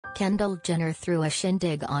Kendall Jenner threw a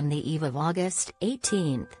shindig on the eve of August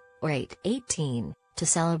 18, or 8/18, to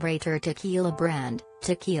celebrate her tequila brand,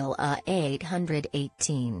 Tequila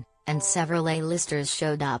 818, and several A-listers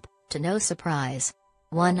showed up, to no surprise.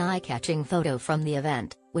 One eye-catching photo from the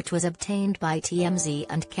event, which was obtained by TMZ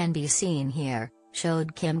and can be seen here,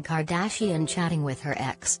 showed Kim Kardashian chatting with her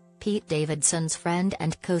ex, Pete Davidson's friend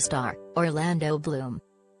and co-star, Orlando Bloom.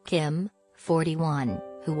 Kim, 41,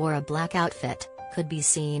 who wore a black outfit, could be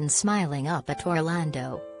seen smiling up at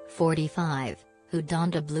Orlando, 45, who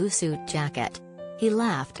donned a blue suit jacket. He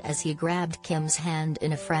laughed as he grabbed Kim's hand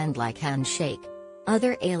in a friend-like handshake.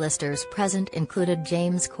 Other A-listers present included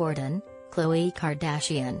James Corden, Khloe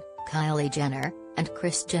Kardashian, Kylie Jenner, and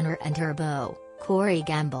Kris Jenner and her beau, Corey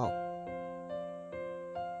Gamble.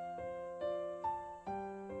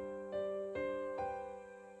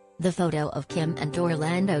 The photo of Kim and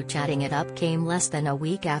Orlando chatting it up came less than a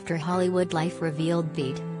week after Hollywood Life revealed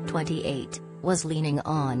Pete, 28, was leaning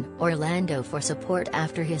on Orlando for support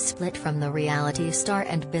after his split from the reality star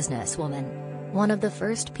and businesswoman. One of the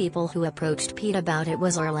first people who approached Pete about it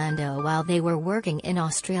was Orlando while they were working in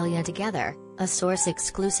Australia together, a source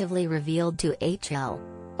exclusively revealed to HL.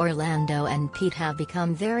 Orlando and Pete have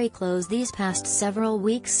become very close these past several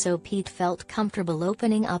weeks, so Pete felt comfortable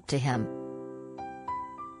opening up to him.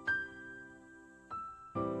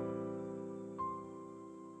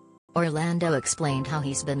 Orlando explained how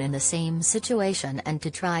he's been in the same situation and to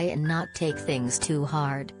try and not take things too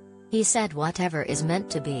hard. He said whatever is meant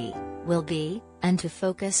to be, will be, and to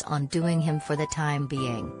focus on doing him for the time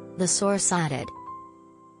being, the source added.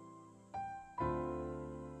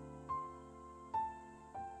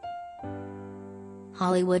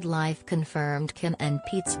 Hollywood Life confirmed Kim and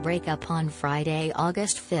Pete's breakup on Friday,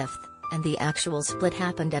 August 5, and the actual split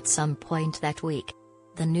happened at some point that week.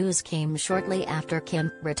 The news came shortly after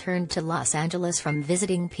Kim returned to Los Angeles from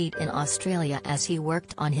visiting Pete in Australia as he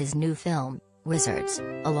worked on his new film, Wizards,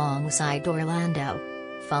 alongside Orlando.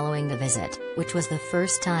 Following the visit, which was the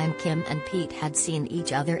first time Kim and Pete had seen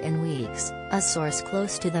each other in weeks, a source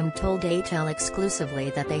close to them told HL exclusively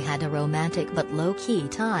that they had a romantic but low-key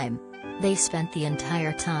time. They spent the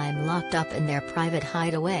entire time locked up in their private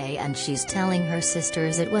hideaway, and she's telling her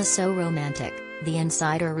sisters it was so romantic, the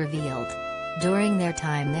insider revealed. During their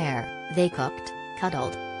time there, they cooked,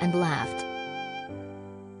 cuddled, and laughed.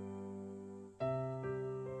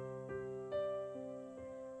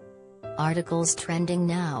 Articles trending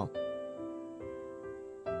now.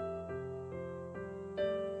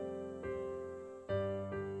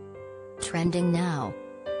 Trending now.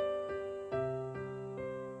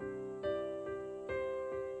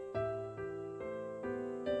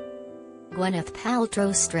 Gwyneth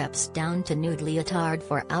Paltrow strips down to nude leotard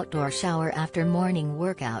for outdoor shower after morning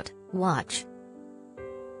workout, watch.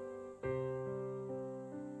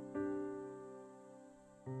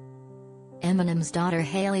 Eminem's daughter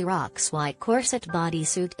Hailey rocks white corset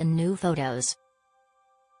bodysuit in new photos.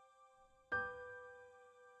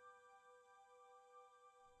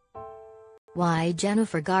 Why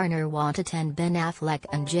Jennifer Garner won't attend Ben Affleck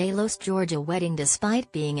and J.Lo's Georgia wedding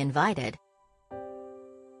despite being invited.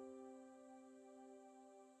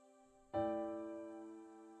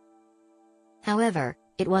 However,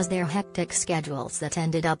 it was their hectic schedules that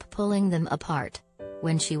ended up pulling them apart.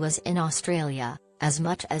 When she was in Australia, as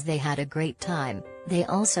much as they had a great time, they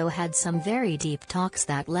also had some very deep talks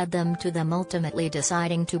that led them to them ultimately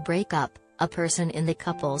deciding to break up, a person in the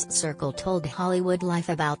couple's circle told Hollywood Life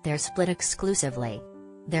about their split exclusively.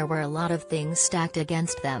 There were a lot of things stacked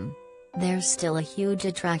against them. There's still a huge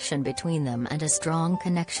attraction between them and a strong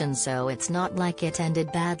connection, so it's not like it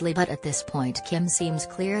ended badly, but at this point Kim seems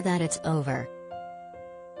clear that it's over.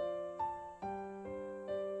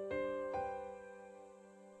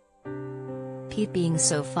 Pete being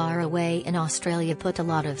so far away in Australia put a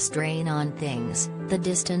lot of strain on things. The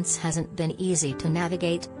distance hasn't been easy to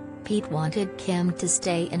navigate. Pete wanted Kim to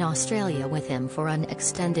stay in Australia with him for an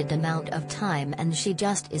extended amount of time, and she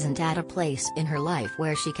just isn't at a place in her life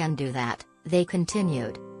where she can do that, they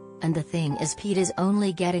continued. And the thing is, Pete is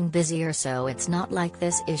only getting busier, so it's not like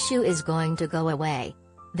this issue is going to go away.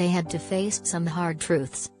 They had to face some hard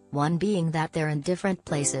truths, one being that they're in different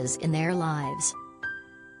places in their lives.